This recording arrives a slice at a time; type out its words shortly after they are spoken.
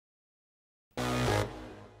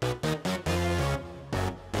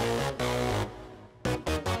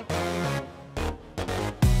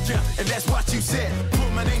that's what you said.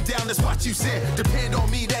 Put my name down, that's what you said. Depend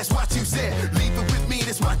on me, that's what you said. Leave it with me,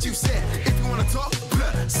 that's what you said. If you wanna talk,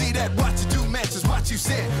 see that what you do matches what you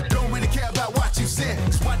said. Don't really care about what you said.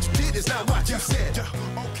 It's what you did, it's not what you said.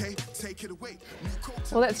 Okay, take it away.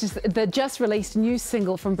 Well, that's just the just-released new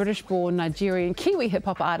single from British-born Nigerian Kiwi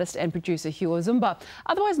hip-hop artist and producer Hugh Ozumba,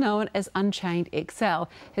 otherwise known as Unchained XL.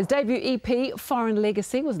 His debut EP, Foreign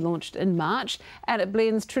Legacy, was launched in March, and it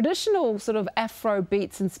blends traditional sort of Afro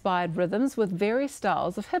beats-inspired rhythms with various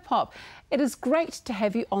styles of hip-hop. It is great to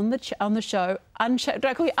have you on the show. Do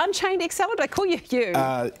I call you Unchained XL or do I call you Hugh?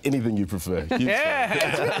 Anything you prefer. Yeah.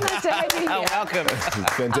 It's really nice to have you here. Welcome.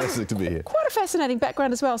 Fantastic to be here. Quite a fascinating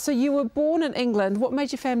background as well. So you were born in England. What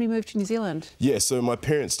made your family move to New Zealand? Yeah, so my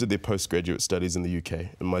parents did their postgraduate studies in the UK,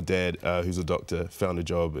 and my dad, who's a doctor, found a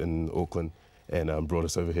job in Auckland and brought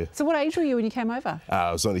us over here. So what age were you when you came over?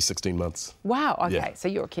 I was only 16 months. Wow, okay, Yeah. so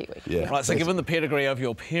you're a Kiwi. Yeah. Right, so given the pedigree of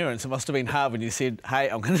your parents, it must have been hard when you said, hey,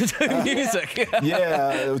 I'm going to do music.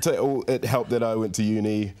 Yeah, it helped that I went to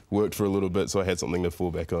uni, worked for a little bit, so I had something to fall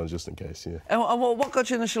back on just in case, yeah. And what got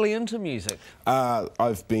you initially into music?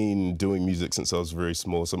 I've been doing music since I was very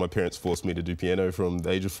small, so my parents forced me to do piano from the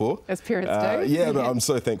age of 4. As parents do. Yeah, but I'm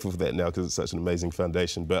so thankful for that now because it's such an amazing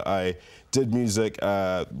foundation. But I did music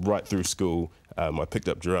right through school. I picked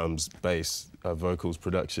up drums, bass, vocals,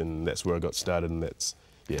 production. That's where I got started, and that's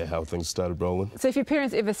how things started rolling. So if your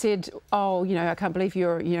parents ever said, oh, you know, I can't believe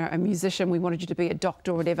you're a musician, we wanted you to be a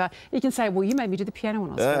doctor or whatever, you can say, well, you made me do the piano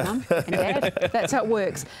when I was little, Mum and Dad. That's how it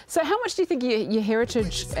works. So how much do you think your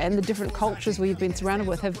heritage and the different cultures where you've been surrounded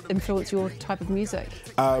with have influenced your type of music?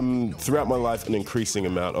 Throughout my life, an increasing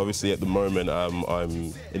amount. Obviously, at the moment,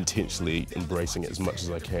 I'm intentionally embracing it as much as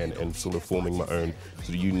I can and sort of forming my own sort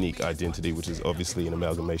of unique identity, which is obviously an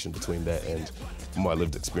amalgamation between that and my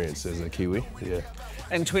lived experience as a Kiwi. Yeah.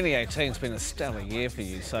 And 2018's been a stellar year for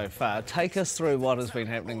you so far. Take us through what has been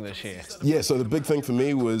happening this year. Yeah, so the big thing for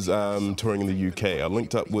me was touring in the UK. I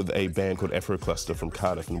linked up with a band called Afro Cluster from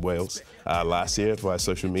Cardiff in Wales last year via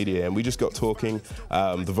social media, and we just got talking.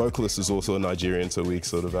 The vocalist is also a Nigerian, so we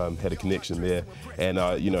sort of had a connection there. And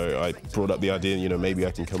I brought up the idea, maybe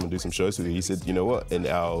I can come and do some shows with you. He said, you know what, in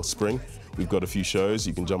our spring, we've got a few shows,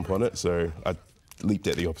 you can jump on it. So I leaped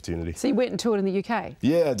at the opportunity. So you went and toured in the UK?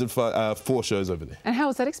 Yeah, I did 4 shows over there. And how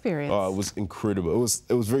was that experience? Oh, it was incredible.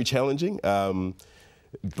 It was very challenging,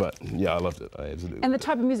 but yeah, I loved it. I absolutely. And the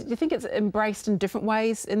type of music, do you think it's embraced in different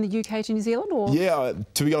ways in the UK to New Zealand, or? Yeah,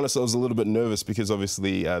 to be honest, I was a little bit nervous because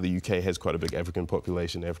obviously the UK has quite a big African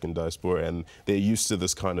population, African diaspora, and they're used to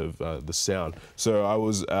this kind of the sound. So I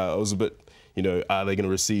was a bit, are they going to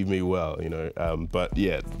receive me well? But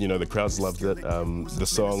yeah, the crowds loved it. The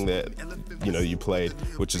song that you played,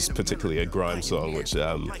 which is particularly a grime song, which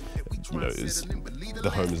is the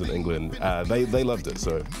home is in England. They loved it,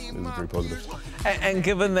 so it was very positive. And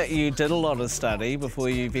given that you did a lot of study before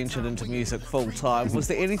you ventured into music full time, was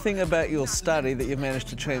there anything about your study that you managed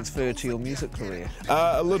to transfer to your music career?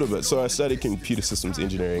 A little bit. So I studied computer systems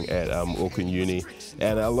engineering at Auckland Uni,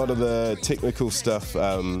 and a lot of the technical stuff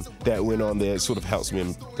that went on there sort of helps me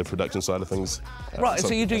in the production side of things. Right, so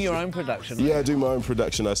you do your own production? Yeah, I do my own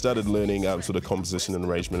production. I started learning sort of composition and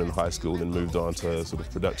arrangement in high school, then moved on to sort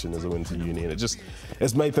of production as I went to uni, and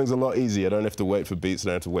it's made things a lot easier. I don't have to wait for beats, I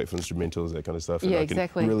don't have to wait for instrumentals, that kind of stuff. Yeah, and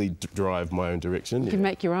exactly. I can really drive my own direction. You can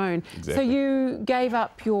make your own. Exactly. So you gave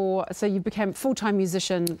up so you became a full-time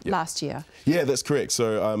musician last year? Yeah, that's correct.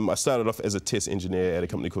 So I started off as a test engineer at a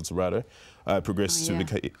company called Serato. I progressed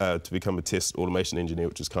to become a test automation engineer,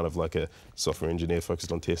 which is kind of like a software engineer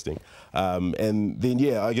focused on testing. And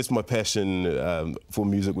then, I guess my passion for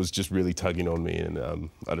music was just really tugging on me, and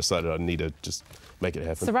I decided I need to just make it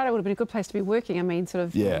happen. Serato would have been a good place to be working. I mean, sort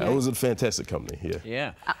of. Yeah, it was a fantastic company.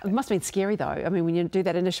 Yeah. It must have been scary though. I mean, when you do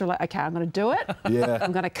that initial, like, okay, I'm going to do it. Yeah.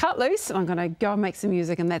 I'm going to cut loose, and I'm going to go and make some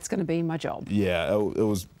music, and that's going to be my job. Yeah, it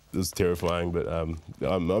was terrifying, but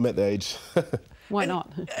I'm at the age. Why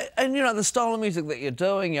not? And the style of music that you're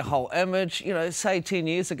doing, your whole image, say 10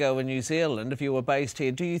 years ago in New Zealand, if you were based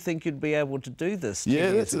here, do you think you'd be able to do this?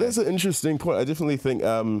 Yeah, that's an interesting point. I definitely think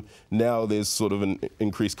now there's sort of an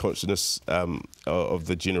increased consciousness of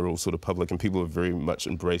the general sort of public, and people are very much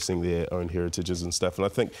embracing their own heritages and stuff, and I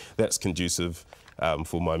think that's conducive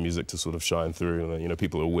for my music to sort of shine through, and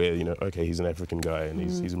people are aware, okay, he's an African guy, and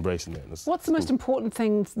he's embracing that. What's the most important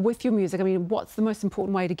thing with your music? I mean, what's the most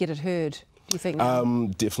important way to get it heard, do you think?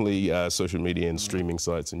 Definitely social media and streaming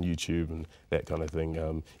sites and YouTube and that kind of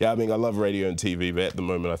thing. Yeah, I mean, I love radio and TV, but at the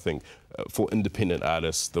moment I think for independent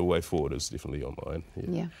artists, the way forward is definitely online.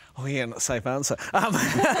 Yeah. Oh yeah, not a safe answer.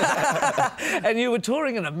 And you were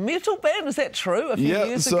touring in a metal band, is that true, a few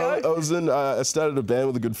years ago? Yeah, I started a band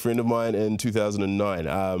with a good friend of mine in 2009,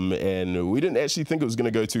 and we didn't actually think it was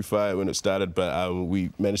going to go too far when it started, but we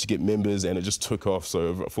managed to get members and it just took off.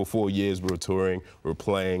 So for 4 years we were touring, we were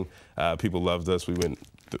playing, people loved us, we went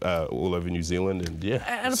all over New Zealand, and yeah.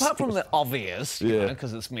 And apart from the obvious,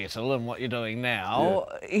 because it's metal and what you're doing now,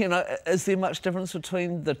 you know, is there much difference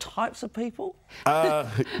between the types of people? You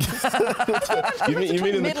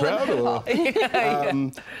mean in the crowd, or?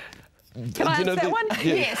 Can I answer that one?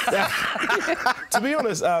 Yeah. Yes. To be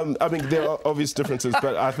honest, I mean, there are obvious differences,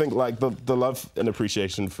 but I think like the love and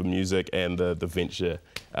appreciation for music and the venture,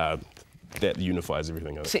 that unifies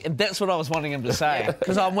everything else. See, that's what I was wanting him to say,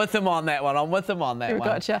 because I'm with him on that one.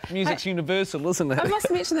 Gotcha. Music's universal, isn't it? I must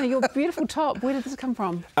mention though, your beautiful top, where did this come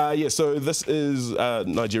from? Yeah, so this is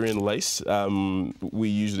Nigerian lace. We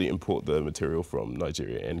usually import the material from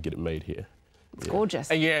Nigeria and get it made here. It's gorgeous.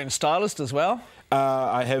 Are you your own stylist as well?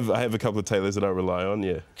 I have a couple of tailors that I rely on,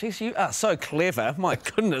 yeah. Jeez, you are so clever. My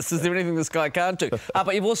goodness, is there anything this guy can't do?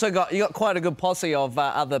 But you've also got quite a good posse of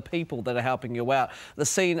other people that are helping you out. The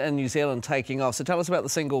scene in New Zealand taking off. So tell us about the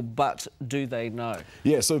single But Do They Know?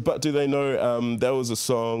 Yeah, so But Do They Know, that was a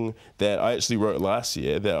song that I actually wrote last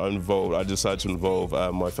year that I decided to involve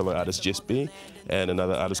my fellow artist Jess B and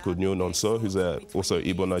another artist called Nyo Nonso, who's also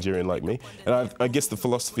Igbo Nigerian like me. And I guess the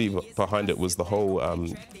philosophy behind it was the whole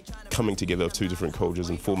coming together of two different cultures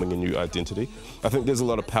and forming a new identity. I think there's a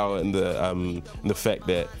lot of power in the fact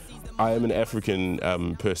that I am an African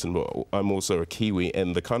person, but I'm also a Kiwi,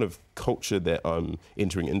 and the kind of culture that I'm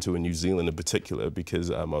entering into in New Zealand in particular, because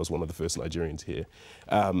I was one of the first Nigerians here,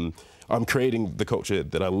 I'm creating the culture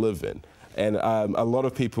that I live in. And a lot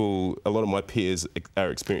of my peers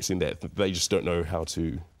are experiencing that. They just don't know how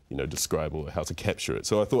to describe or how to capture it.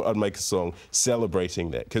 So I thought I'd make a song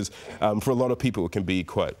celebrating that, because for a lot of people it can be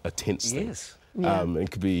quite a tense thing. Yes. Yeah.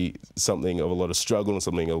 It could be something of a lot of struggle and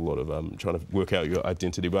something of a lot of trying to work out your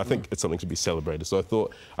identity, but I think it's something to be celebrated. So I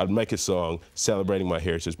thought I'd make a song celebrating my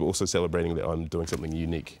heritage, but also celebrating that I'm doing something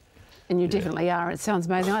unique. And you definitely are. It sounds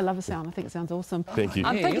amazing. I love the sound. I think it sounds awesome. Thank you.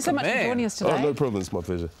 Thank you so much for joining us today. Oh, no problem. It's my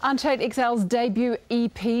pleasure. Unchained XL's debut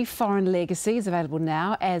EP, Foreign Legacy, is available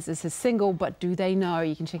now, as is his single, But Do They Know?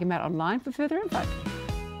 You can check him out online for further info.